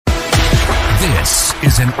This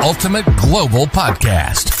is an ultimate global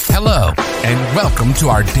podcast. Hello, and welcome to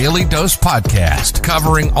our Daily Dose podcast,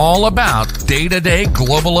 covering all about day-to-day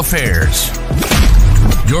global affairs.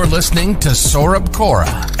 You're listening to Saurabh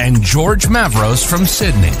Kora and George Mavros from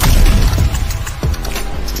Sydney.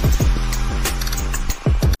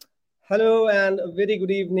 Hello and a very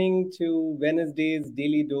good evening to Wednesday's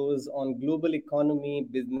Daily Dose on global economy,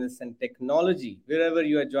 business and technology. Wherever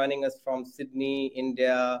you are joining us from, Sydney,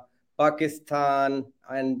 India, Pakistan,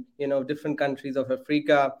 and different countries of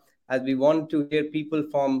Africa, as we want to hear people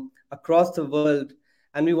from across the world,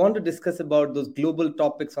 and we want to discuss about those global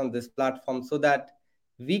topics on this platform so that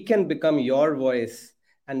we can become your voice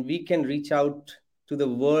and we can reach out to the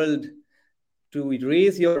world to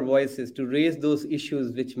raise your voices, to raise those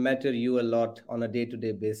issues which matter you a lot on a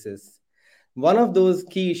day-to-day basis. One of those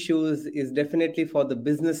key issues is definitely for the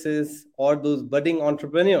businesses or those budding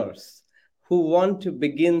entrepreneurs who want to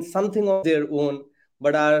begin something of their own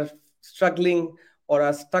but are struggling or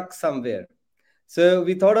are stuck somewhere. So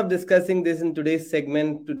we thought of discussing this in today's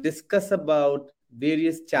segment to discuss about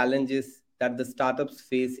various challenges that the startups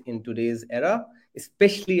face in today's era,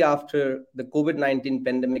 especially after the COVID-19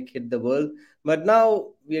 pandemic hit the world. But now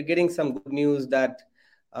we are getting some good news that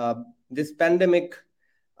this pandemic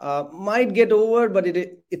might get over, but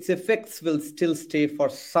its effects will still stay for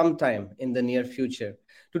some time in the near future.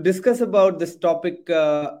 To discuss about this topic,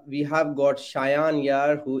 we have got Shayan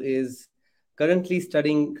Yar, who is currently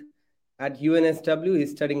studying at UNSW.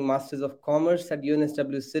 He's studying Masters of Commerce at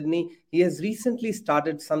UNSW Sydney. He has recently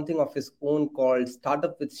started something of his own called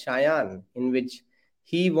Startup with Shayan, in which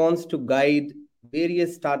he wants to guide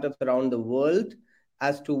various startups around the world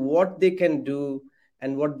as to what they can do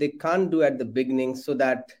and what they can't do at the beginning so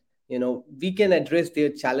that we can address their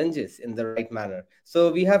challenges in the right manner. So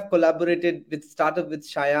we have collaborated with Startup with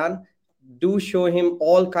Shayan. Do show him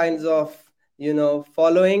all kinds of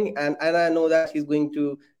following, and I know that he's going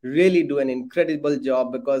to really do an incredible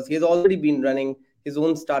job because he's already been running his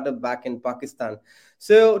own startup back in Pakistan.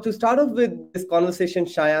 So to start off with this conversation,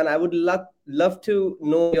 Shayan, I would love to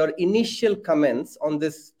know your initial comments on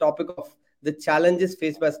this topic of the challenges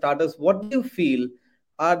faced by startups. What do you feel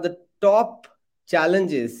are the top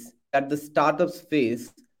challenges that the startups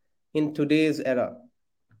face in today's era?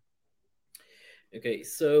 Okay,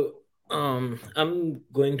 so I'm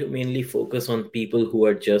going to mainly focus on people who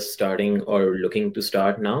are just starting or looking to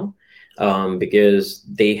start now, because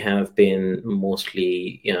they have been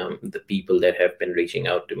mostly the people that have been reaching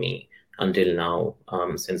out to me until now,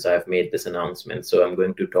 since I've made this announcement. So I'm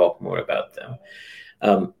going to talk more about them.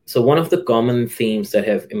 So one of the common themes that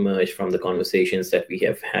have emerged from the conversations that we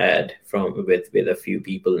have had with a few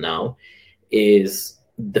people now is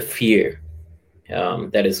the fear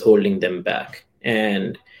that is holding them back.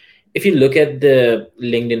 And if you look at the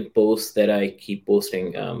LinkedIn posts that I keep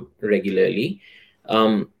posting regularly,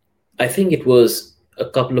 I think it was a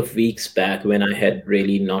couple of weeks back when I had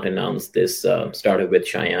really not announced this Startup with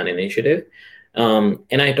Shayan initiative.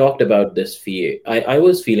 And I talked about this fear. I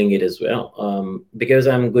was feeling it as well, because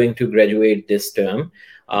I'm going to graduate this term.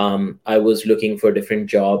 I was looking for different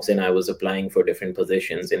jobs and I was applying for different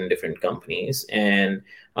positions in different companies. And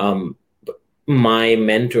my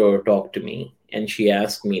mentor talked to me and she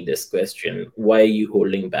asked me this question: why are you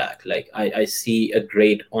holding back? Like, I see a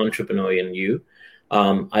great entrepreneur in you.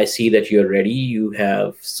 I see that you're ready. You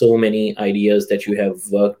have so many ideas that you have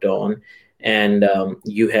worked on, and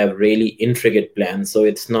you have really intricate plans. So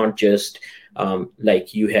it's not just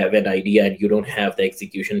like you have an idea and you don't have the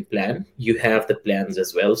execution plan. You have the plans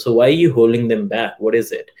as well. So why are you holding them back? What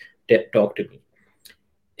is it? Talk to me.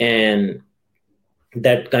 And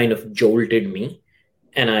that kind of jolted me.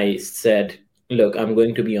 And I said, look, I'm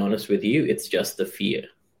going to be honest with you. It's just the fear.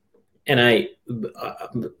 And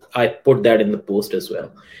I put that in the post as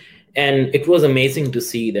well. And it was amazing to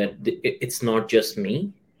see that it's not just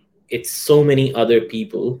me. It's so many other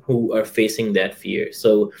people who are facing that fear.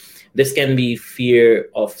 So this can be fear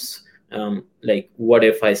of like, what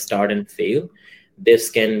if I start and fail? This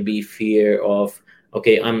can be fear of,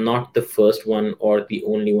 okay, I'm not the first one or the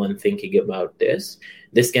only one thinking about this.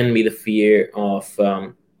 This can be the fear of,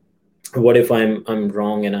 what if I'm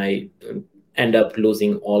wrong and I end up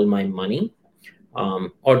losing all my money,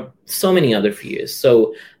 or so many other fears.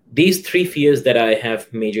 So these three fears that I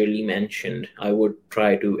have majorly mentioned, I would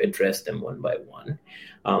try to address them one by one.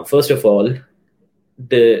 First of all,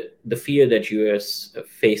 the fear that you are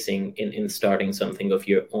facing in starting something of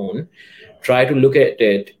your own, try to look at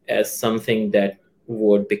it as something that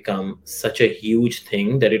would become such a huge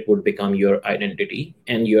thing that it would become your identity,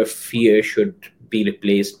 and your fear should be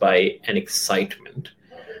replaced by an excitement.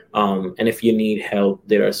 And if you need help,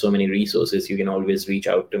 there are so many resources. You can always reach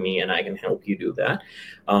out to me and I can help you do that.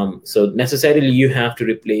 So necessarily you have to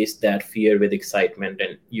replace that fear with excitement,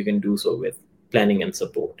 and you can do so with planning and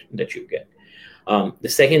support that you get. The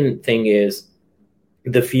second thing is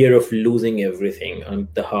the fear of losing everything,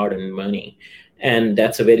 the hard-earned money. And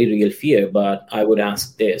that's a very real fear. But I would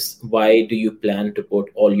ask this: why do you plan to put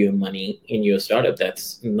all your money in your startup?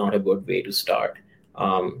 That's not a good way to start.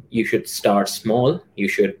 You should start small. You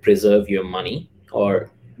should preserve your money, or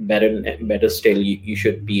better still, you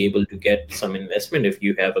should be able to get some investment if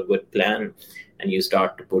you have a good plan and you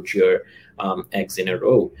start to put your eggs in a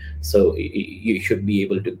row. So you should be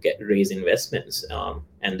able to raise investments,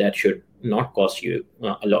 and that should not cost you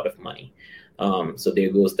a lot of money. So there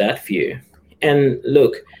goes that fear. And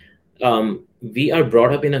look, we are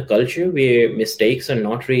brought up in a culture where mistakes are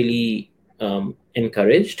not really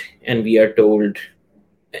encouraged, and we are told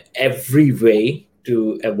every way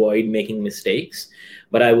to avoid making mistakes.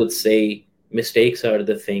 But I would say mistakes are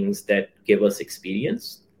the things that give us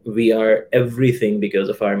experience. We are everything because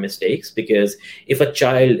of our mistakes. Because if a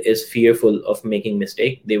child is fearful of making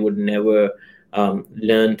mistake, they would never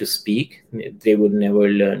learn to speak. They would never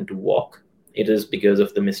learn to walk. It is because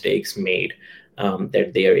of the mistakes made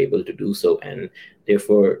that they are able to do so. And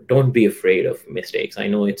therefore, don't be afraid of mistakes. I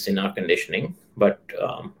know it's in our conditioning, but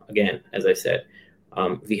again, as I said,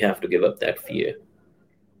 we have to give up that fear.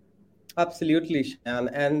 Absolutely, Shayan.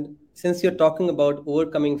 And since you're talking about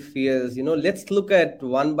overcoming fears, let's look at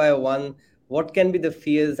one by one what can be the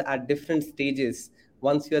fears at different stages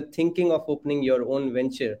once you're thinking of opening your own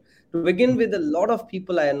venture. To begin with, a lot of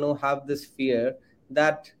people I know have this fear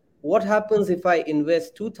that what happens if I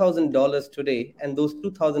invest $2,000 today and those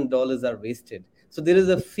 $2,000 are wasted? So there is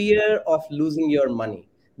a fear of losing your money.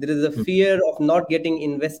 There is a fear of not getting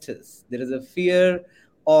investors. There is a fear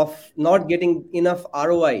of not getting enough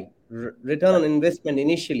ROI, return on investment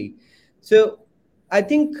initially. So I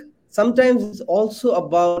think sometimes it's also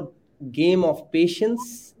about game of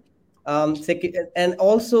patience, and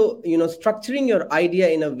also structuring your idea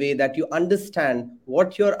in a way that you understand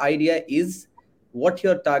what your idea is, what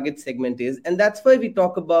your target segment is. And that's why we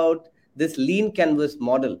talk about this lean canvas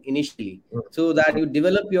model initially, so that you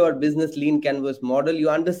develop your business lean canvas model. You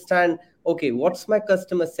understand, okay, what's my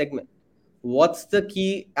customer segment? What's the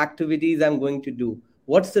key activities I'm going to do?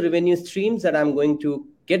 What's the revenue streams that I'm going to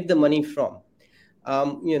get the money from?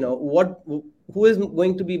 Who is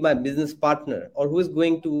going to be my business partner, or who is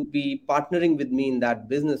going to be partnering with me in that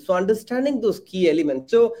business? So understanding those key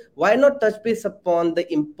elements. So why not touch base upon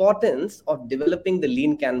the importance of developing the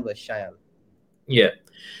lean canvas, Shayan? Yeah.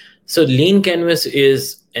 So lean canvas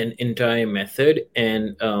is an entire method,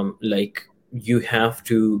 and you have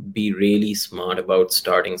to be really smart about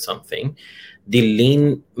starting something. The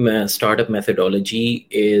lean startup methodology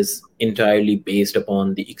is entirely based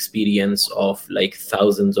upon the experience of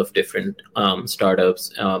thousands of different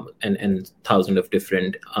startups and thousands of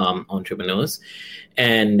different entrepreneurs.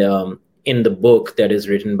 And in the book that is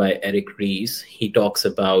written by Eric Ries, he talks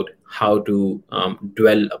about how to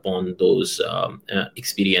dwell upon those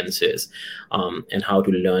experiences and how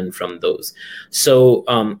to learn from those. So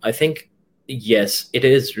I think, yes, it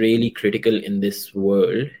is really critical in this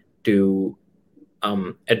world to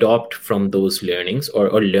adopt from those learnings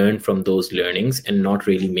or learn from those learnings and not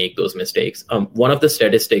really make those mistakes. One of the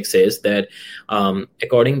statistics is that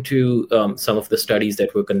according to some of the studies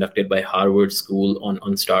that were conducted by Harvard School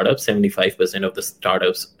on startups, 75% of the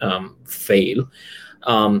startups fail.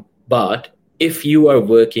 But if you are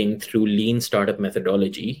working through lean startup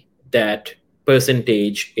methodology, that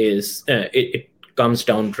percentage is it comes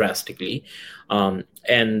down drastically.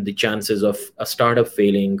 And the chances of a startup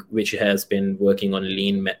failing, which has been working on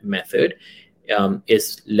lean method,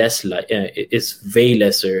 is way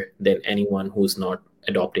lesser than anyone who's not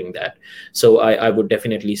adopting that. So I would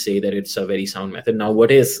definitely say that it's a very sound method. Now, what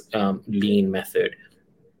is lean method?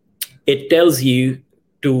 It tells you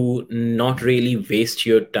to not really waste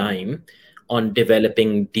your time on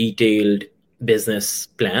developing detailed business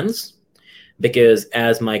plans, because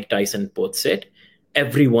as Mike Tyson puts it,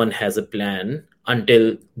 everyone has a plan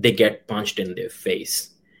until they get punched in their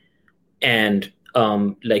face. And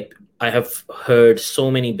I have heard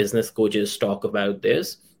so many business coaches talk about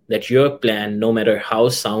this, that your plan, no matter how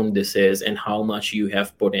sound this is and how much you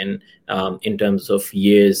have put in terms of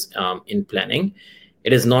years in planning,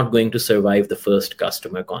 it is not going to survive the first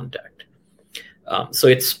customer contact. So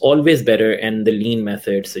it's always better, and the lean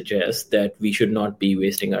method suggests that we should not be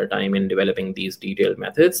wasting our time in developing these detailed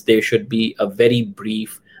methods. There should be a very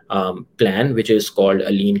brief plan, which is called a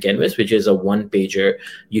lean canvas, which is a one pager.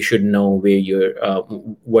 You should know where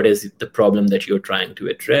what is the problem that you're trying to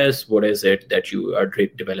address, what is it that you are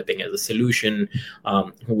developing as a solution,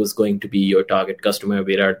 who is going to be your target customer,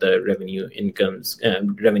 where are the revenue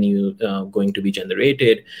going to be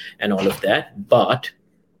generated, and all of that. But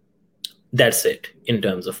that's it in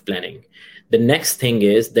terms of planning. The next thing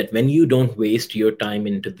is that when you don't waste your time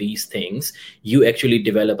into these things, you actually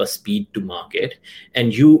develop a speed to market,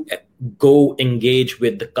 and you go engage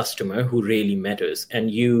with the customer who really matters.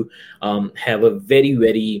 And you have a very,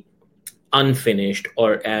 very unfinished,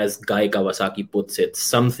 or as Guy Kawasaki puts it,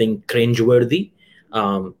 something cringeworthy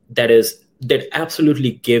that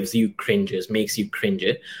absolutely gives you cringes, makes you cringe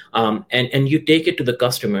it, and you take it to the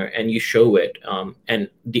customer and you show it. And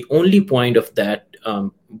the only point of that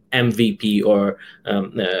MVP, or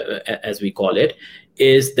as we call it,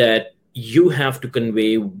 is that you have to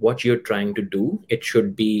convey what you're trying to do. It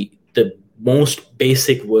should be the most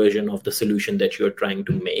basic version of the solution that you're trying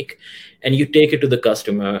to make. And you take it to the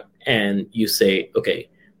customer and you say, okay,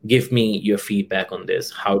 give me your feedback on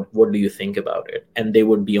this. What do you think about it? And they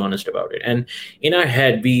would be honest about it. And in our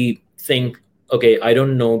head, we think, okay, I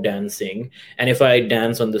don't know dancing, and if I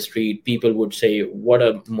dance on the street, people would say, what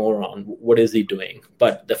a moron, what is he doing?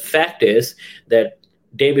 But the fact is that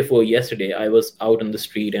day before yesterday, I was out on the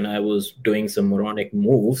street and I was doing some moronic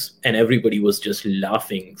moves, and everybody was just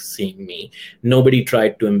laughing seeing me. Nobody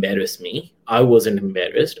tried to embarrass me. I wasn't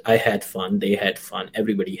embarrassed. I had fun. They had fun.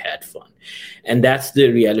 Everybody had fun. And that's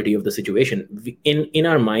the reality of the situation. In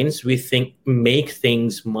our minds, we make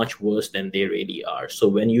things much worse than they really are. So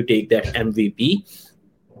when you take that MVP,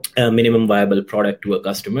 minimum viable product, to a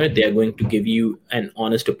customer, they are going to give you an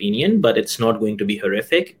honest opinion, but it's not going to be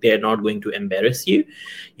horrific. They are not going to embarrass you.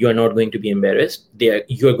 You are not going to be embarrassed.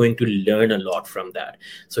 You are going to learn a lot from that.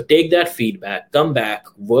 So take that feedback, come back,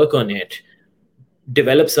 work on it,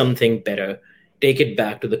 develop something better, take it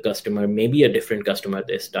back to the customer, maybe a different customer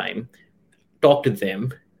this time, talk to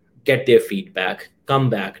them, get their feedback, come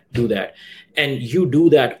back, do that. And you do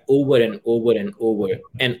that over and over and over.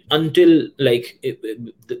 And until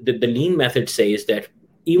the lean method says that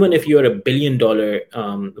even if you're $1 billion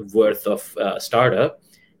worth of startup,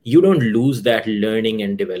 you don't lose that learning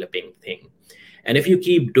and developing thing. And if you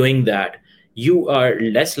keep doing that, you are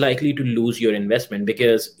less likely to lose your investment,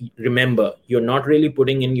 because remember, you're not really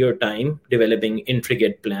putting in your time developing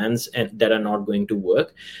intricate plans and that are not going to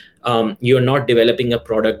work. You're not developing a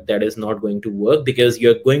product that is not going to work, because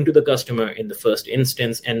you're going to the customer in the first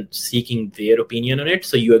instance and seeking their opinion on it.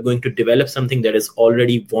 So you are going to develop something that is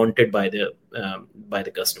already wanted by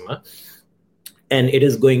the customer. And it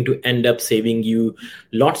is going to end up saving you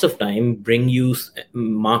lots of time, bring you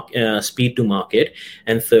speed to market,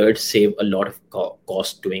 and third, save a lot of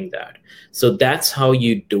cost doing that. So that's how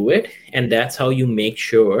you do it. And that's how you make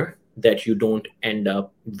sure that you don't end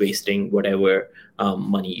up wasting whatever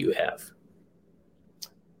money you have.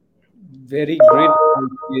 Very great,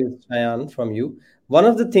 Shayan, from you. One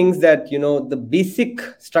of the things that, the basic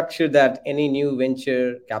structure that any new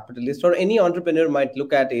venture capitalist or any entrepreneur might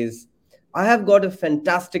look at is, I have got a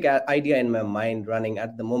fantastic idea in my mind running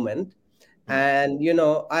at the moment. And,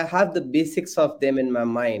 I have the basics of them in my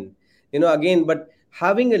mind, but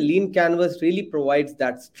having a lean canvas really provides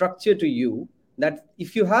that structure to you, that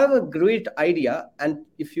if you have a great idea and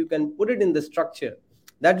if you can put it in the structure,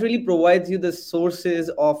 that really provides you the sources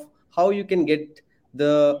of how you can get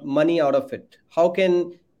the money out of it. How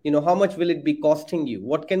much will it be costing you?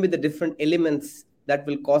 What can be the different elements that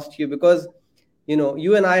will cost you? Because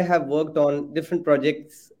you and I have worked on different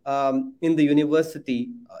projects in the university,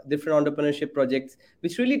 different entrepreneurship projects,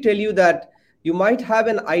 which really tell you that you might have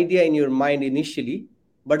an idea in your mind initially,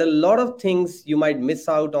 but a lot of things you might miss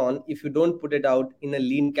out on if you don't put it out in a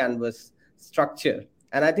lean canvas structure.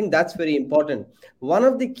 And I think that's very important. One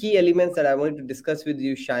of the key elements that I wanted to discuss with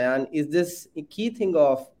you, Shayan, is this key thing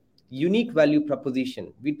of unique value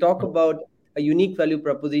proposition. We talk about a unique value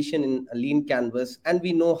proposition in a lean canvas, and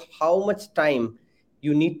we know how much time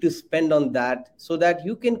you need to spend on that so that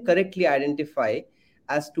you can correctly identify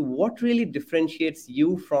as to what really differentiates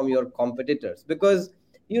you from your competitors. Because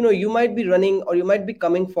you might be running, or you might be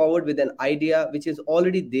coming forward with an idea which is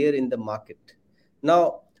already there in the market.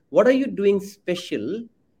 Now, what are you doing special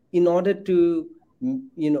in order to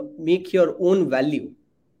make your own value,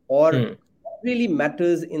 or what really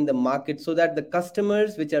matters in the market, so that the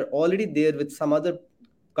customers which are already there with some other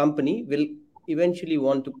company will eventually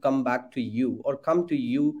want to come back to you or come to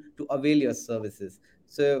you to avail your services?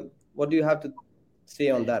 So what do you have to say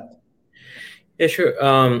on that? Yeah,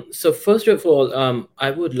 sure. So first of all, I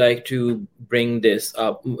would like to bring this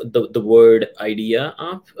up, the word idea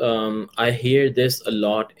up. I hear this a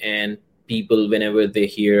lot, and people, whenever they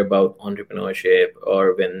hear about entrepreneurship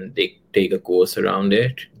or when they take a course around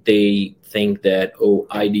it, they think that, oh,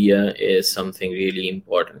 idea is something really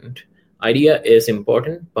important. Idea is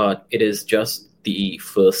important, but it is just the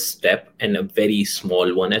first step and a very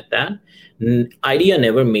small one at that. Idea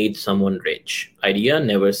never made someone rich. Idea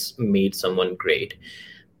never made someone great.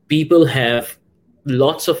 People have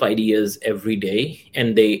lots of ideas every day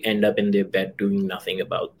and they end up in their bed doing nothing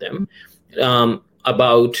about them.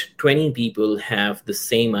 About 20 people have the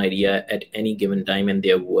same idea at any given time and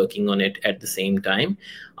they're working on it at the same time.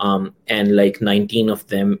 And like 19 of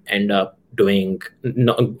them end up doing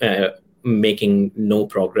making no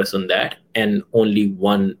progress on that, and only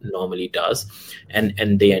one normally does,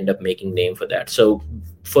 and they end up making name for that. So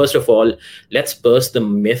first of all, let's burst the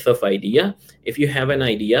myth of idea. If you have an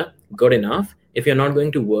idea, good enough. If you're not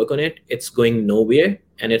going to work on it, it's going nowhere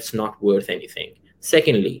and it's not worth anything.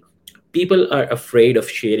 Secondly, people are afraid of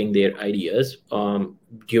sharing their ideas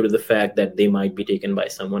due to the fact that they might be taken by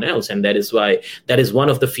someone else, and that is one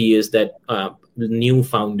of the fears that new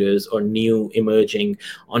founders or new emerging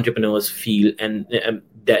entrepreneurs feel, and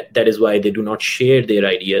that is why they do not share their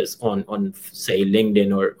ideas on say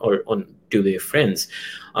LinkedIn or on to their friends.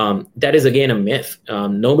 That is again a myth.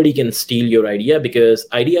 Nobody can steal your idea because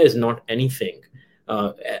idea is not anything.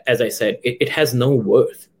 As I said, it has no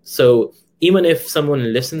worth. So even if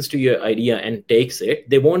someone listens to your idea and takes it,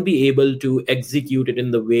 they won't be able to execute it in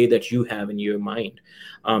the way that you have in your mind.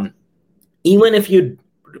 Even if you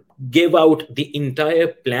give out the entire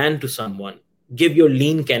plan to someone, give your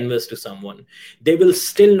lean canvas to someone, they will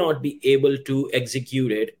still not be able to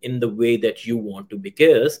execute it in the way that you want to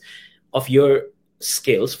because of your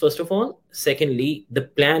skills, first of all. Secondly, the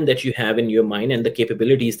plan that you have in your mind and the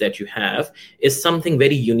capabilities that you have is something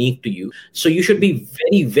very unique to you. So you should be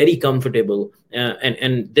very, very comfortable.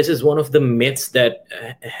 And this is one of the myths that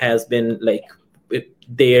has been like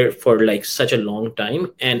there for like such a long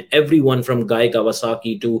time. And everyone from Guy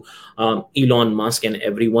Kawasaki to Elon Musk and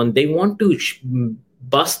everyone, they want to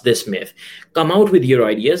bust this myth. Come out with your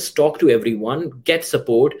ideas, talk to everyone, get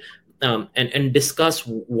support, and discuss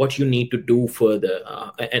what you need to do further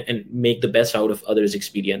and make the best out of others'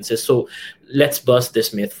 experiences. So let's bust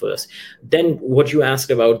this myth first. Then what you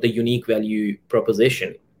asked about the unique value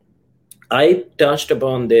proposition. I touched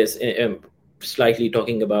upon this slightly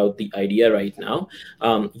talking about the idea right now.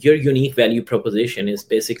 Your unique value proposition is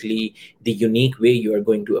basically the unique way you are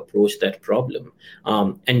going to approach that problem.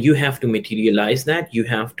 And you have to materialize that. You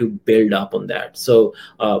have to build up on that. So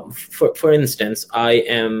for instance, I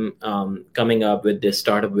am coming up with this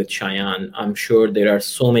startup with Cheyenne. I'm sure there are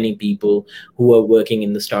so many people who are working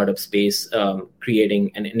in the startup space,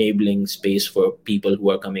 creating an enabling space for people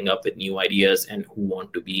who are coming up with new ideas and who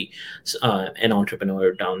want to be an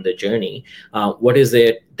entrepreneur down the journey. What is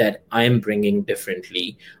it that I'm bringing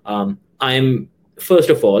differently? I'm, first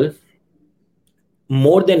of all,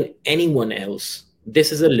 more than anyone else,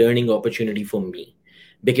 this is a learning opportunity for me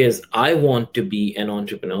because I want to be an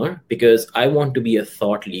entrepreneur, because I want to be a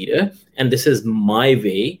thought leader. And this is my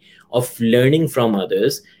way of learning from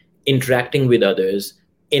others, interacting with others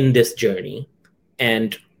in this journey.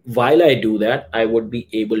 And while I do that, I would be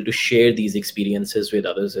able to share these experiences with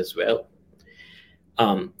others as well.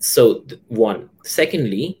 So one.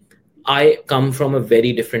 Secondly, I come from a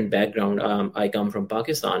very different background. I come from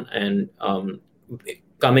Pakistan, and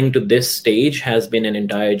coming to this stage has been an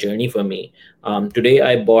entire journey for me. Today,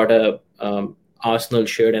 I bought a Arsenal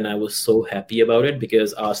shirt, and I was so happy about it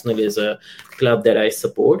because Arsenal is a club that I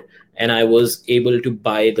support, and I was able to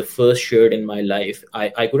buy the first shirt in my life.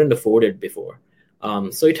 I couldn't afford it before.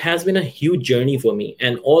 So it has been a huge journey for me,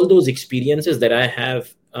 and all those experiences that I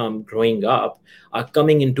have growing up are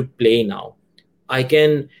coming into play now. I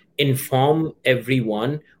can inform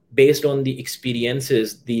everyone based on the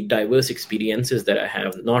experiences, the diverse experiences that I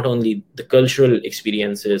have, not only the cultural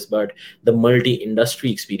experiences, but the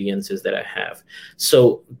multi-industry experiences that I have.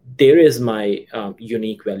 So there is my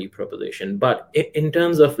unique value proposition. But in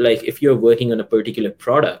terms of like, if you're working on a particular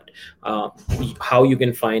product, how you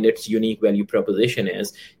can find its unique value proposition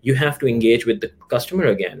is you have to engage with the customer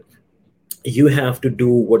again. You have to do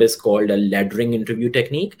what is called a laddering interview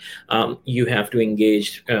technique. You have to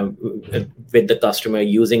engage with the customer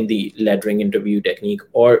using the laddering interview technique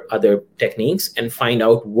or other techniques and find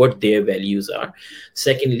out what their values are.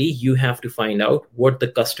 Secondly, you have to find out what the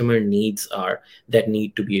customer needs are that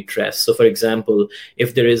need to be addressed. So for example,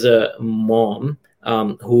 if there is a mom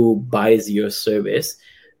who buys your service,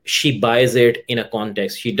 she buys it in a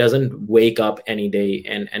context. She doesn't wake up any day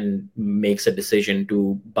and makes a decision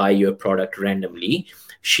to buy your product randomly.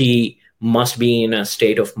 She must be in a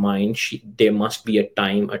state of mind. There must be a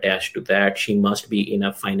time attached to that. She must be in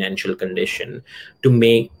a financial condition to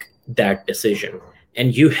make that decision.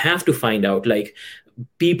 And you have to find out, like,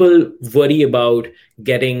 people worry about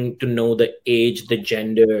getting to know the age, the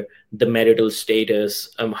gender, the marital status,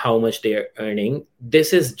 how much they are earning.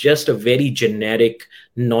 This is just a very generic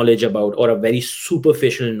knowledge about, or a very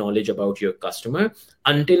superficial knowledge about your customer,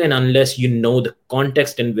 until and unless you know the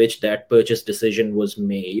context in which that purchase decision was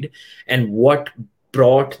made and what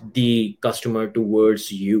brought the customer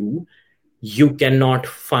towards you. You cannot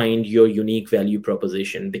find your unique value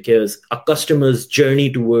proposition, because a customer's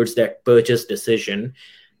journey towards that purchase decision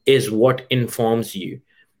is what informs you.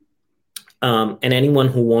 And anyone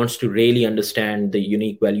who wants to really understand the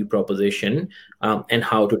unique value proposition and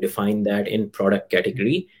how to define that in product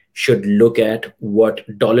category should look at what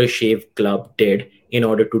Dollar Shave Club did in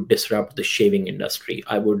order to disrupt the shaving industry.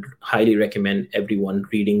 I would highly recommend everyone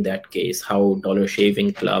reading that case, how Dollar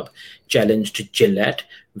Shaving Club challenged Gillette,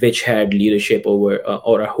 which had leadership over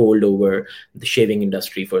or a hold over the shaving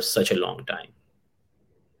industry for such a long time.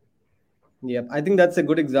 Yeah, I think that's a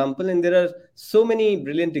good example. And there are so many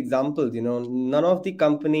brilliant examples. None of the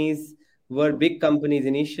companies were big companies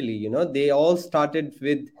initially. They all started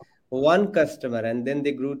with one customer, and then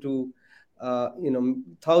they grew to,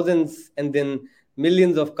 thousands and then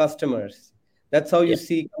millions of customers. That's how you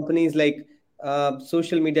see companies like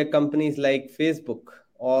social media companies like Facebook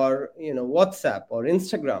or, WhatsApp or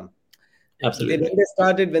Instagram. Absolutely.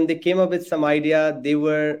 When they came up with some idea, they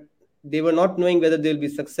were not knowing whether they'll be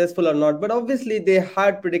successful or not, but obviously they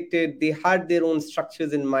had their own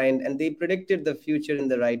structures in mind, and they predicted the future in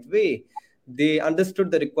the right way. They understood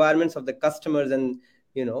the requirements of the customers, and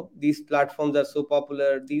these platforms are so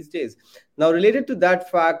popular these days. Now, related to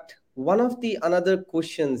that fact, one of the another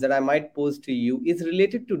questions that I might pose to you is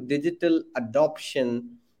related to digital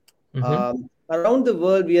adoption. Around the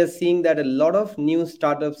world, we are seeing that a lot of new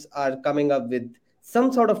startups are coming up with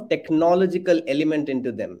some sort of technological element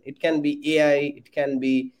into them. It can be AI, it can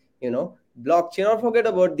be, blockchain, or forget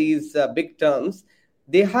about these big terms.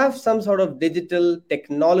 They have some sort of digital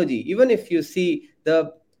technology. Even if you see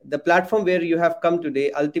the platform where you have come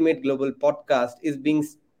today, Ultimate Global Podcast, is being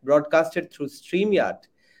broadcasted through StreamYard.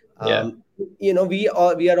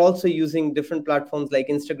 We are also using different platforms like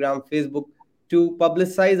Instagram, Facebook to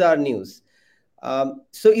publicize our news.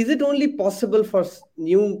 So is it only possible for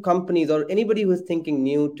new companies or anybody who is thinking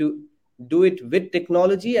new to do it with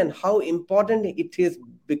technology, and how important it is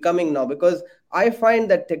becoming now? Because I find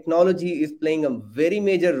that technology is playing a very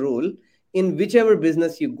major role in whichever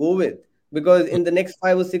business you go with, because in the next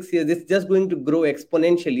 5 or 6 years, it's just going to grow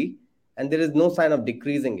exponentially, and there is no sign of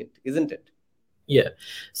decreasing it, isn't it? Yeah.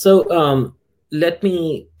 So let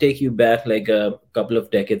me take you back like a couple of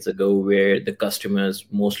decades ago, where the customers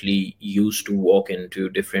mostly used to walk into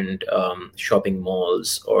different shopping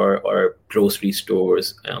malls or grocery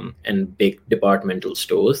stores and big departmental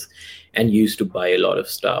stores and used to buy a lot of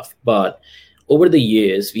stuff. But over the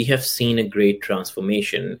years, we have seen a great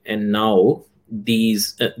transformation, and now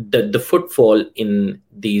the footfall in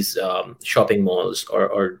these shopping malls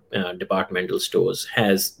or departmental stores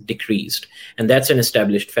has decreased, and that's an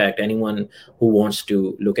established fact. Anyone who wants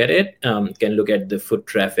to look at it can look at the foot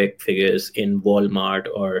traffic figures in Walmart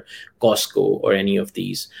or Costco or any of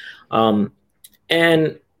these,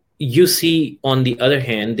 and you see, on the other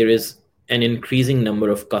hand, there is an increasing number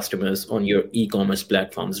of customers on your e-commerce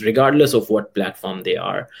platforms, regardless of what platform they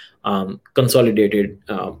are. Consolidated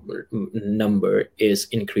number is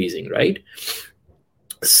increasing, right?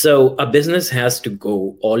 So a business has to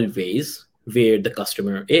go always where the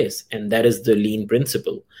customer is, and that is the lean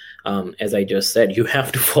principle. As I just said, you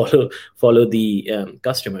have to follow the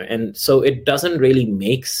customer, and so it doesn't really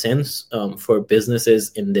make sense for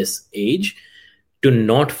businesses in this age to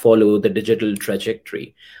not follow the digital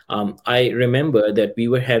trajectory. I remember that we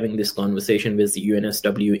were having this conversation with the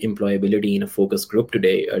UNSW employability in a focus group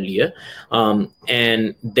today earlier,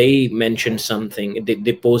 and they mentioned something.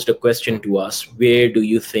 They posed a question to us: where do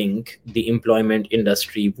you think the employment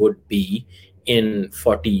industry would be in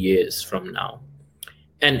 40 years from now?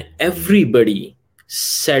 And everybody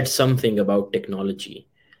said something about technology,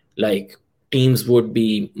 like teams would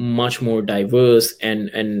be much more diverse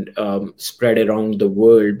and spread around the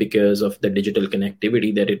world because of the digital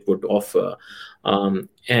connectivity that it would offer.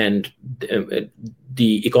 And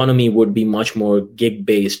the economy would be much more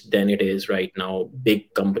gig-based than it is right now.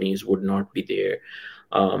 Big companies would not be there.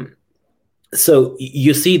 So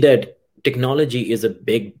you see that technology is a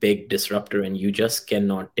big disruptor, and you just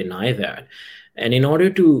cannot deny that. And in order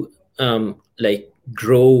to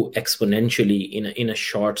grow exponentially in a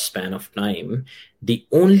short span of time, the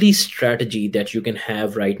only strategy that you can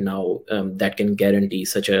have right now that can guarantee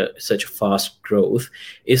such a fast growth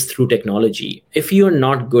is through technology. If you are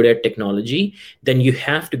not good at technology, then you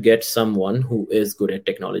have to get someone who is good at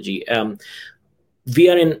technology. We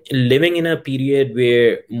are living in a period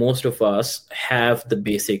where most of us have the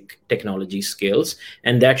basic technology skills,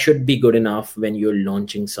 and that should be good enough when you're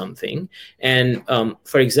launching something. And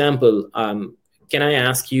for example, can I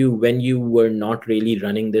ask you, when you were not really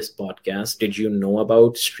running this podcast, did you know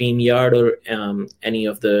about StreamYard or any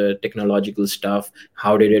of the technological stuff?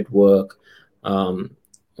 How did it work?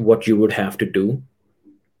 What you would have to do?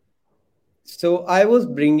 So I was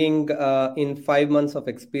bringing in 5 months of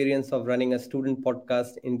experience of running a student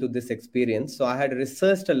podcast into this experience. So I had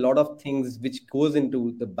researched a lot of things which goes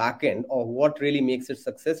into the back end of what really makes it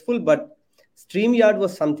successful. But StreamYard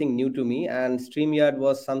was something new to me, and StreamYard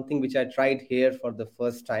was something which I tried here for the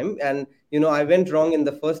first time. And, I went wrong in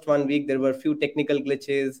the first 1 week. There were a few technical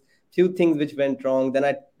glitches, few things which went wrong. Then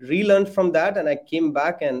I relearned from that, and I came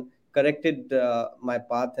back and corrected my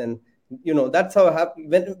path. And that's how it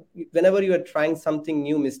happens. Whenever you are trying something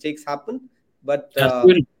new, mistakes happen. But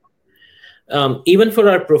even for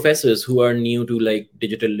our professors who are new to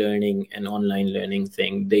digital learning and online learning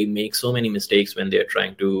thing, they make so many mistakes when they're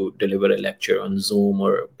trying to deliver a lecture on Zoom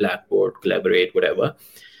or Blackboard, Collaborate, whatever.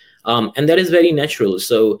 And that is very natural.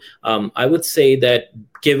 So I would say that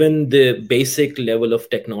given the basic level of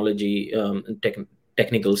technology,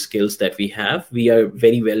 technical skills that we are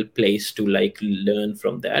very well placed to learn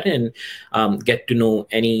from that and get to know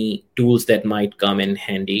any tools that might come in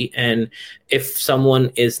handy. And if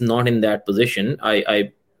someone is not in that position,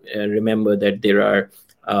 I remember that there are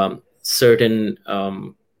certain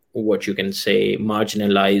what you can say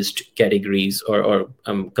marginalized categories or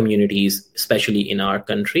communities, especially in our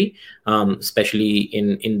country, especially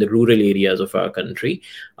in the rural areas of our country,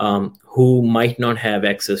 who might not have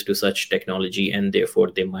access to such technology, and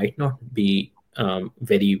therefore they might not be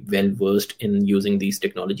very well versed in using these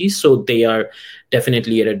technologies. So they are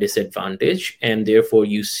definitely at a disadvantage, and therefore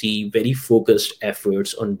you see very focused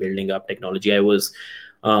efforts on building up technology. I was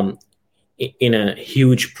in a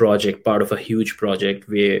huge project, part of a huge project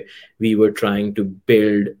where we were trying to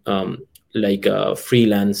build a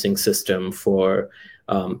freelancing system for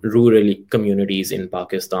rural communities in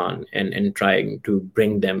Pakistan and trying to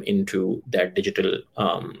bring them into that digital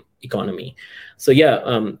economy. So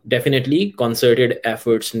definitely concerted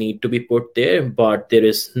efforts need to be put there, but there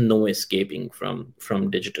is no escaping from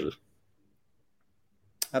digital.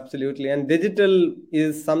 Absolutely. And digital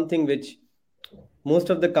is something which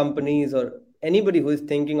most of the companies or anybody who is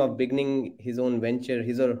thinking of beginning his own venture,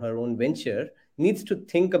 his or her own venture, needs to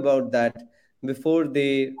think about that before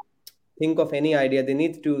they think of any idea. They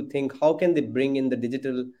need to think, how can they bring in the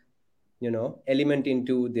digital, element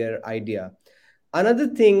into their idea. Another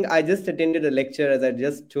thing, I just attended a lecture, as I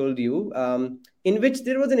just told you, in which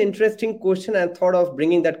there was an interesting question. I thought of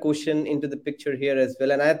bringing that question into the picture here as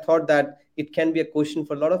well. And I thought that it can be a question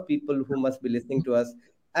for a lot of people who must be listening to us,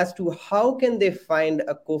 as to how can they find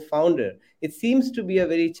a co-founder. It seems to be a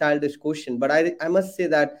very childish question, but I must say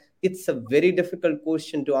that it's a very difficult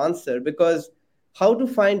question to answer, because how to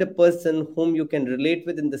find a person whom you can relate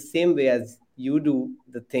with in the same way as you do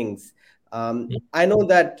the things. I know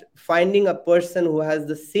that finding a person who has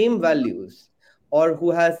the same values or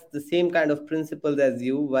who has the same kind of principles as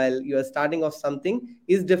you while you are starting off something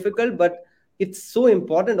is difficult, but it's so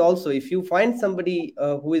important also. If you find somebody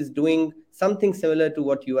who is doing something similar to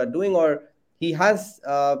what you are doing, or he has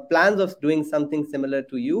plans of doing something similar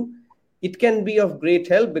to you, it can be of great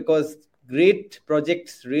help, because great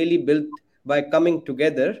projects really built by coming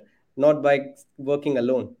together, not by working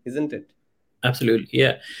alone, isn't it? Absolutely.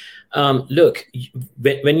 Yeah. Look,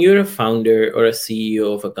 when you're a founder or a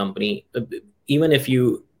CEO of a company, even if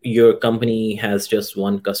your company has just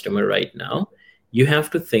one customer right now, you have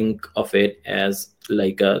to think of it as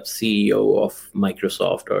like a CEO of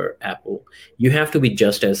Microsoft or Apple. You have to be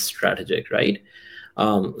just as strategic, right?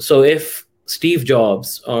 So if Steve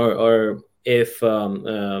Jobs or if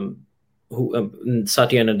Satya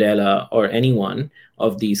Nadella or anyone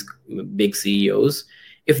of these big CEOs,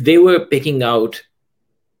 if they were picking out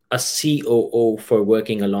a COO for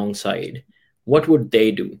working alongside, what would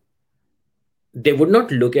they do? They would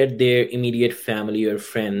not look at their immediate family or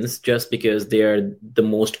friends just because they are the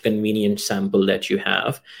most convenient sample that you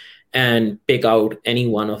have and pick out any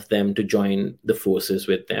one of them to join the forces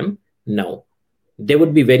with them. No, they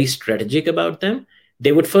would be very strategic about them.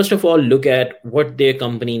 they would first of all look at what their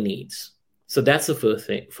company needs. So that's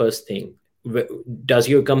the first thing. Does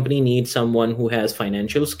your company need someone who has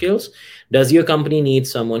financial skills? Does your company need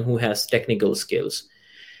someone who has technical skills?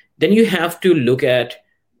 Then you have to look at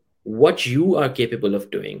what you are capable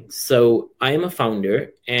of doing. So I am a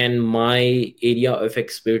founder and my area of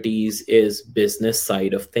expertise is business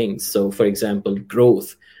side of things. So for example,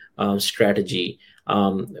 growth, strategy,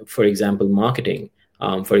 for example, marketing,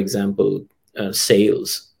 for example,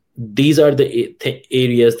 sales. These are the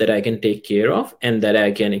areas that I can take care of and that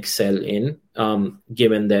I can excel in,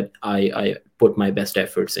 given that I put my best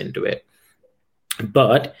efforts into it.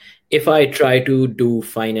 But if I try to do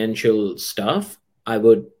financial stuff, I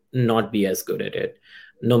would not be as good at it.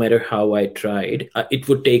 No matter how I tried, it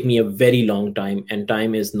would take me a very long time, and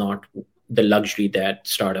time is not the luxury that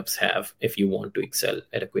startups have if you want to excel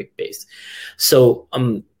at a quick pace. So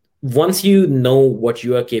once you know what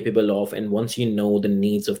you are capable of and once you know the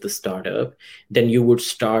needs of the startup, then you would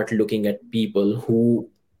start looking at people who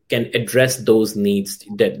can address those needs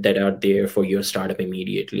that are there for your startup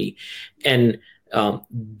immediately. And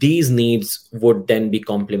these needs would then be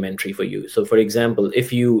complementary for you. So for example,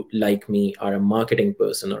 if you, like me, are a marketing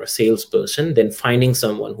person or a salesperson, then finding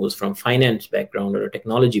someone who's from finance background or a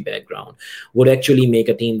technology background would actually make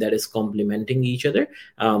a team that is complementing each other,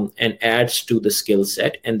 and adds to the skill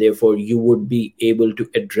set. And therefore you would be able to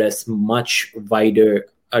address much wider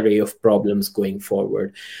array of problems going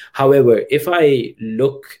forward. However, if I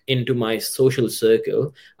look into my social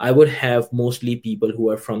circle, I would have mostly people who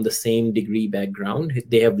are from the same degree background.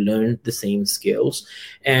 They have learned the same skills,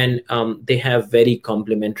 and they have very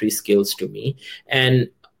complementary skills to me. And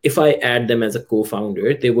if I add them as a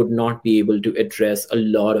co-founder, they would not be able to address a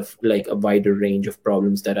lot of, like, a wider range of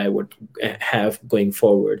problems that I would have going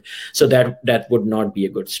forward. So that would not be a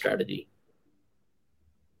good strategy.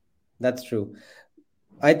 That's true.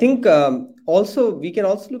 I think also we can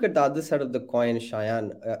also look at the other side of the coin,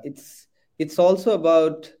 Shayan. It's also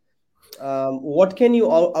about what can you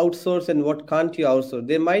outsource and what can't you outsource.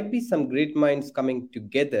 There might be some great minds coming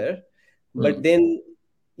together, but then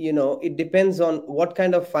it depends on what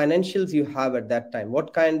kind of financials you have at that time,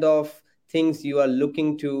 what kind of things you are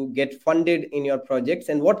looking to get funded in your projects,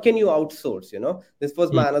 and what can you outsource. This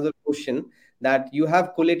was my another question, that you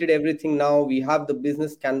have collated everything. Now we have the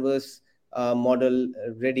business canvas model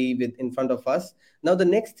ready in front of us. Now the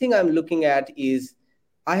next thing I'm looking at is,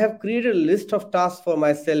 I have created a list of tasks for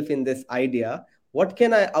myself in this idea. What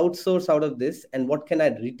can I outsource out of this, and what can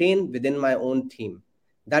I retain within my own team?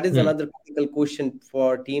 That is another critical question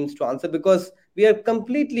for teams to answer, because we are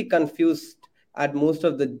completely confused at most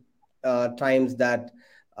of the times that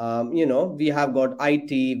we have got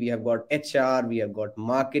IT, we have got HR, we have got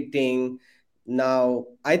marketing. Now,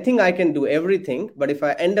 I think I can do everything, but if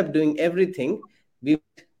I end up doing everything, we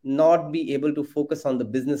would not be able to focus on the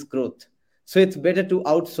business growth. So it's better to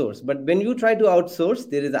outsource. But when you try to outsource,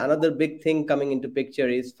 there is another big thing coming into picture,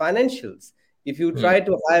 is financials. If you try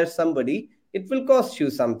to hire somebody, it will cost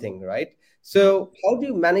you something, right? So how do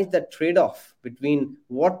you manage that trade-off between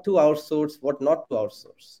what to outsource, what not to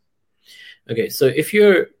outsource? Okay, so if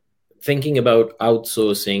you're thinking about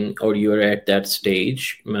outsourcing, or you're at that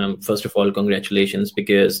stage, first of all, congratulations,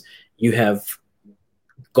 because you have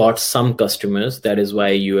got some customers. That is why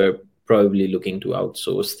you are probably looking to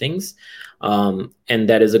outsource things. And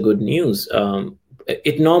that is a good news.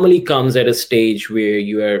 It normally comes at a stage where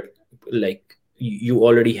you are like, you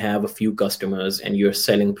already have a few customers and you're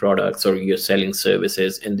selling products or you're selling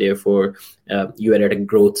services, and therefore you are at a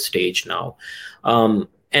growth stage now.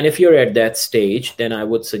 And if you're at that stage, then I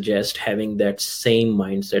would suggest having that same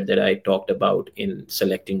mindset that I talked about in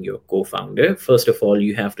selecting your co-founder. First of all,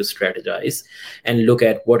 you have to strategize and look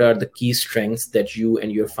at what are the key strengths that you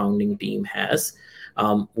and your founding team has.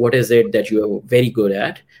 What is it that you are very good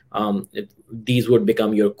at? These would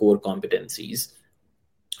become your core competencies.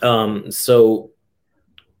 So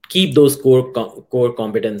keep those core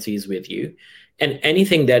competencies with you. And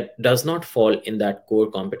anything that does not fall in that core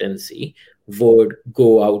competency would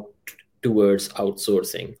go out towards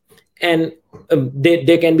outsourcing. And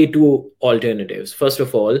there can be two alternatives. First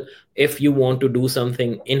of all, if you want to do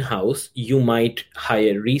something in-house, you might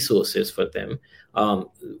hire resources for them,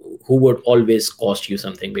 who would always cost you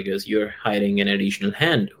something, because you're hiring an additional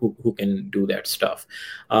hand who can do that stuff.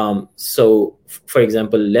 So, for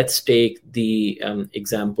example, let's take the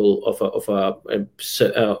example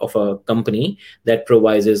of a company that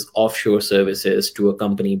provides offshore services to a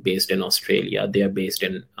company based in Australia. They are based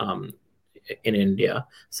in India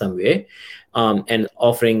somewhere, and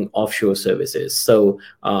offering offshore services. So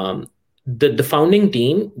the founding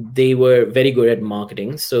team, they were very good at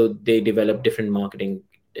marketing, so they developed different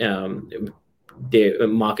um, their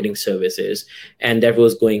marketing services, and that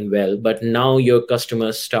was going well. But now your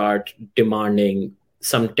customers start demanding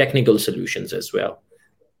some technical solutions as well.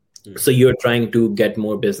 So you're trying to get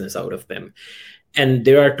more business out of them. And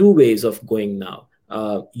there are two ways of going now.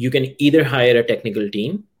 You can either hire a technical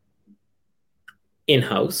team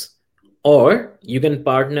in-house, or you can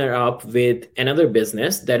partner up with another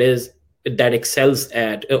business that excels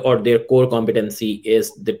at, or their core competency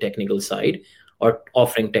is the technical side or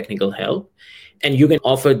offering technical help, and you can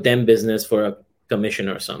offer them business for a commission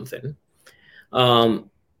or something,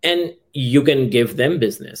 and you can give them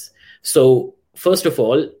business. So first of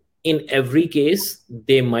all, in every case,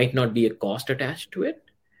 there might not be a cost attached to it.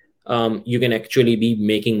 You can actually be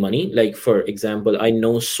making money. Like, for example, I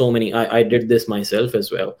know so many, I did this myself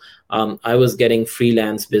as well. I was getting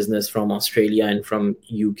freelance business from Australia and from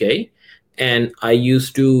UK, and I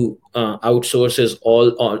used to outsource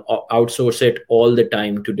it all the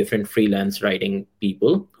time to different freelance writing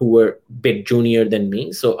people who were a bit junior than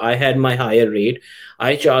me. So I had my higher rate.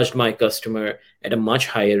 I charged my customer at a much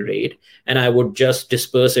higher rate, and I would just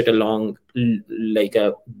disperse it along like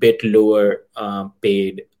a bit lower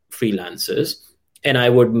paid freelancers, and I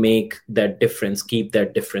would make that difference, keep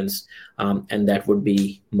that difference, and that would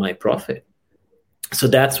be my profit. So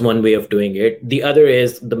that's one way of doing it. The other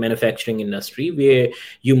is the manufacturing industry, where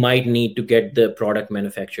you might need to get the product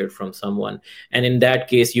manufactured from someone, and in that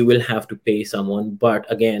case you will have to pay someone. But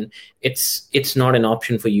again, it's not an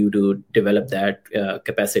option for you to develop that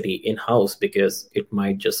capacity in-house, because it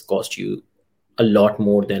might just cost you a lot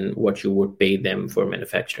more than what you would pay them for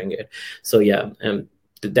manufacturing it. So yeah,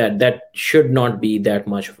 that should not be that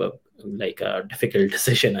much of a difficult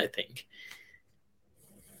decision, I think.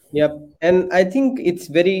 Yep. And I think it's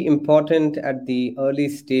very important at the early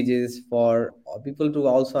stages for people to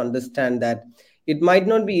also understand that it might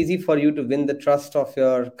not be easy for you to win the trust of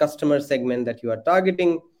your customer segment that you are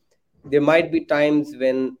targeting. There might be times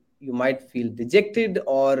when you might feel dejected,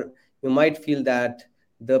 or you might feel that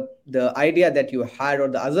the idea that you had, or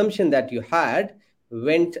the assumption that you had,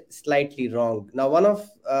 went slightly wrong. Now, one of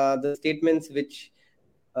the statements which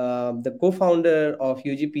the co-founder of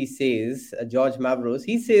UGP says, George Mavros,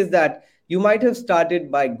 he says that you might have started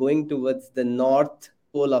by going towards the north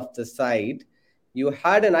pole of the site. You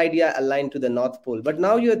had an idea aligned to the north pole, but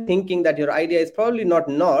now you're thinking that your idea is probably not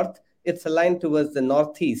north, it's aligned towards the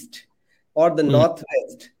northeast or the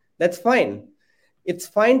northwest. That's fine. It's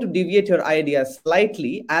fine to deviate your idea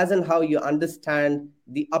slightly, as in how you understand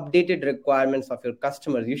the updated requirements of your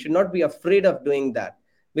customers. You should not be afraid of doing that,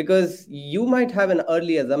 because you might have an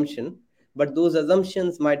early assumption, but those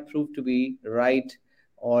assumptions might prove to be right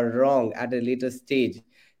or wrong at a later stage.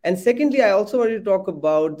 And secondly, I also want to talk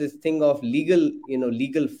about this thing of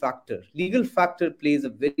legal factor. Legal factor plays a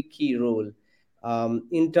very key role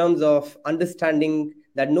in terms of understanding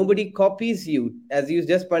that nobody copies you. As you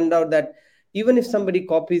just pointed out, that even if somebody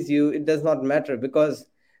copies you, it does not matter, because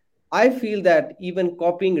I feel that even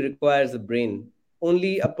copying requires a brain.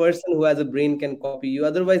 Only a person who has a brain can copy you.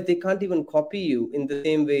 Otherwise, they can't even copy you in the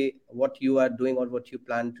same way what you are doing or what you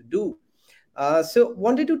plan to do. So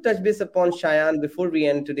wanted to touch base upon, Shayan, before we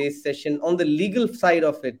end today's session, on the legal side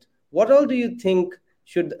of it. What all do you think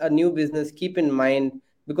should a new business keep in mind?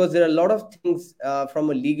 Because there are a lot of things from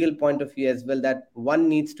a legal point of view as well that one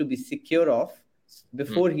needs to be secure of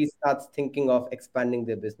before he starts thinking of expanding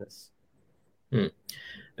their business.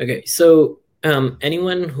 Okay, so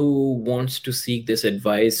anyone who wants to seek this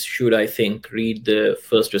advice should, I think, read the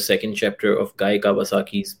first or second chapter of Guy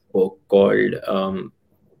Kawasaki's book called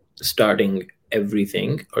Starting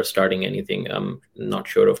Everything or Starting Anything. I'm not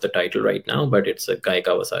sure of the title right now, but it's a Guy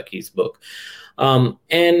Kawasaki's book.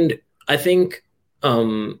 And I think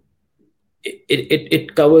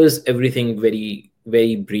it covers everything very,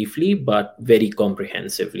 very briefly, but very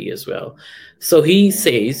comprehensively as well. So he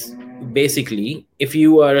says, basically, if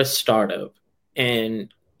you are a startup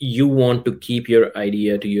and you want to keep your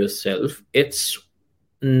idea to yourself, it's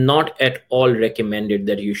not at all recommended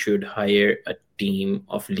that you should hire a team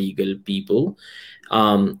of legal people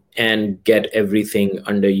and get everything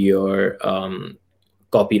under your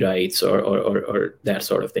copyrights or that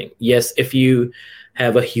sort of thing. Yes, if you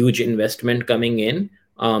have a huge investment coming in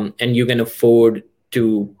and you can afford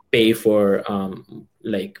to pay for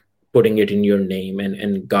putting it in your name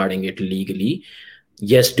and guarding it legally,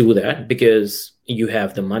 yes, do that because you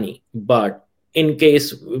have the money. But in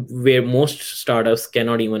case where most startups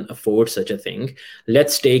cannot even afford such a thing,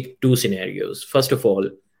 let's take two scenarios. First of all,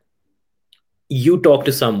 you talk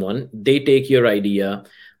to someone, they take your idea,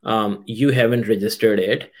 you haven't registered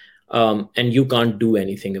it, and you can't do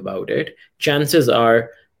anything about it, chances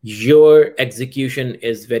are your execution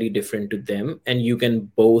is very different to them, and you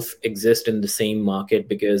can both exist in the same market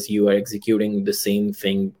because you are executing the same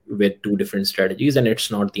thing with two different strategies, and it's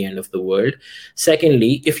not the end of the world.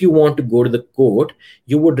 Secondly, if you want to go to the court,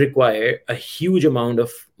 you would require a huge amount of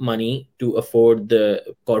money to afford the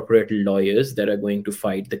corporate lawyers that are going to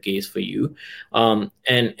fight the case for you. And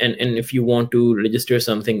if you want to register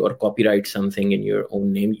something or copyright something in your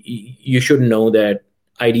own name, you should know that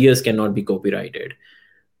ideas cannot be copyrighted,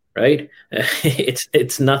 right?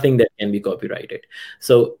 It's nothing that can be copyrighted.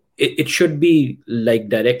 So it should be like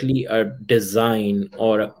directly a design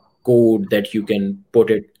or a code that you can put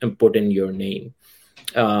in your name.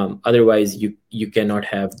 Otherwise you cannot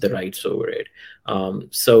have the rights over it.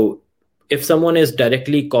 So if someone is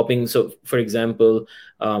directly copying, so for example,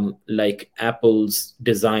 like Apple's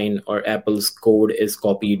design or Apple's code is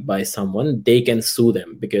copied by someone, they can sue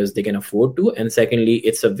them because they can afford to. And secondly,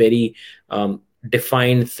 it's a very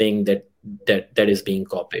defined thing that is being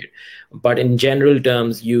copied. But in general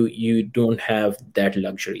terms, you don't have that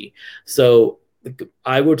luxury. So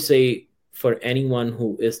I would say for anyone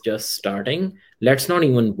who is just starting, let's not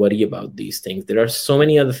even worry about these things. There are so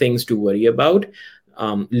many other things to worry about.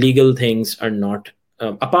 Legal things are not,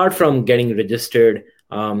 apart from getting registered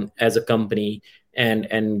as a company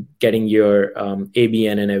and getting your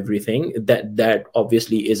ABN and everything, that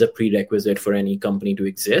obviously is a prerequisite for any company to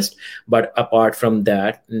exist. But apart from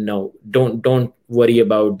that, no, don't worry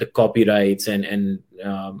about the copyrights and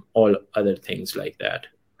all other things like that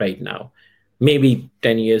right now. Maybe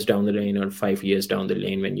 10 years down the lane or 5 years down the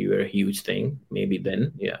lane when you are a huge thing, maybe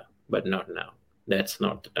then, yeah, but not now. That's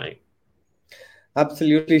not the time.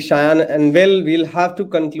 Absolutely, Shayan. And well, we'll have to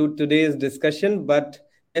conclude today's discussion, but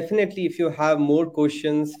definitely if you have more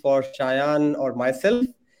questions for Shayan or myself,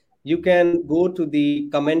 you can go to the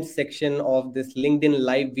comment section of this LinkedIn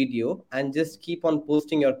live video and just keep on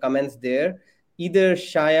posting your comments there. Either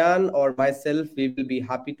Shayan or myself, we will be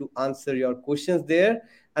happy to answer your questions there.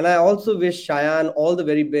 And I also wish Shayan all the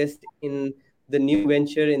very best in the new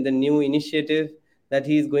venture, in the new initiative that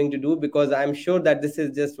he is going to do, because I'm sure that this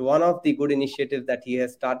is just one of the good initiatives that he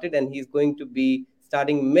has started, and he's going to be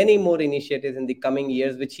starting many more initiatives in the coming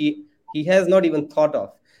years, which he has not even thought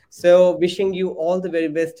of. So wishing you all the very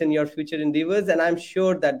best in your future endeavors. And I'm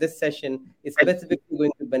sure that this session is specifically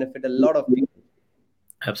going to benefit a lot of people.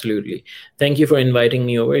 Absolutely. Thank you for inviting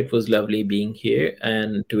me over. It was lovely being here.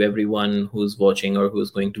 And to everyone who's watching or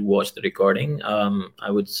who's going to watch the recording,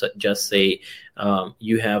 I would just say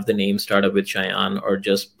you have the name Startup with Shayan, or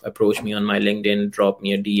just approach me on my LinkedIn, drop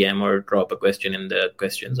me a DM or drop a question in the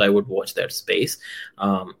questions. I would watch that space.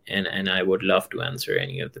 And I would love to answer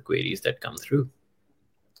any of the queries that come through.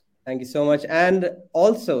 Thank you so much. And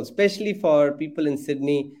also, especially for people in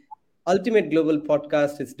Sydney, Ultimate Global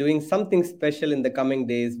Podcast is doing something special in the coming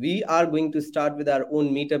days. We are going to start with our own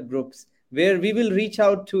meetup groups where we will reach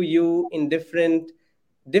out to you in different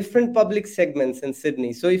public segments in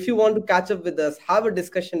Sydney. So if you want to catch up with us, have a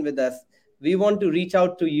discussion with us, we want to reach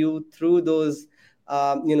out to you through those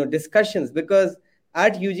discussions, because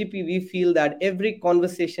at UGP, we feel that every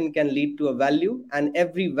conversation can lead to a value, and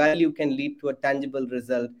every value can lead to a tangible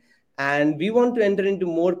result. And we want to enter into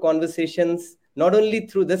more conversations, not only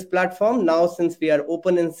through this platform. Now, since we are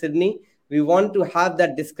open in Sydney, we want to have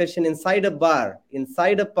that discussion inside a bar,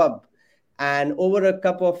 inside a pub, and over a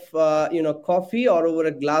cup of coffee or over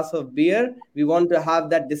a glass of beer. We want to have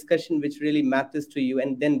that discussion which really matters to you,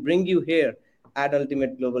 and then bring you here at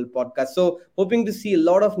Ultimate Global Podcast. So hoping to see a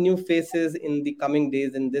lot of new faces in the coming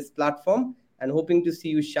days in this platform, and hoping to see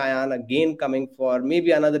you, Shayan, again coming for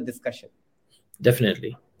maybe another discussion.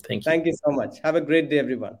 Definitely. Thank you. Thank you so much. Have a great day,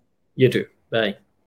 everyone. You too. Bye.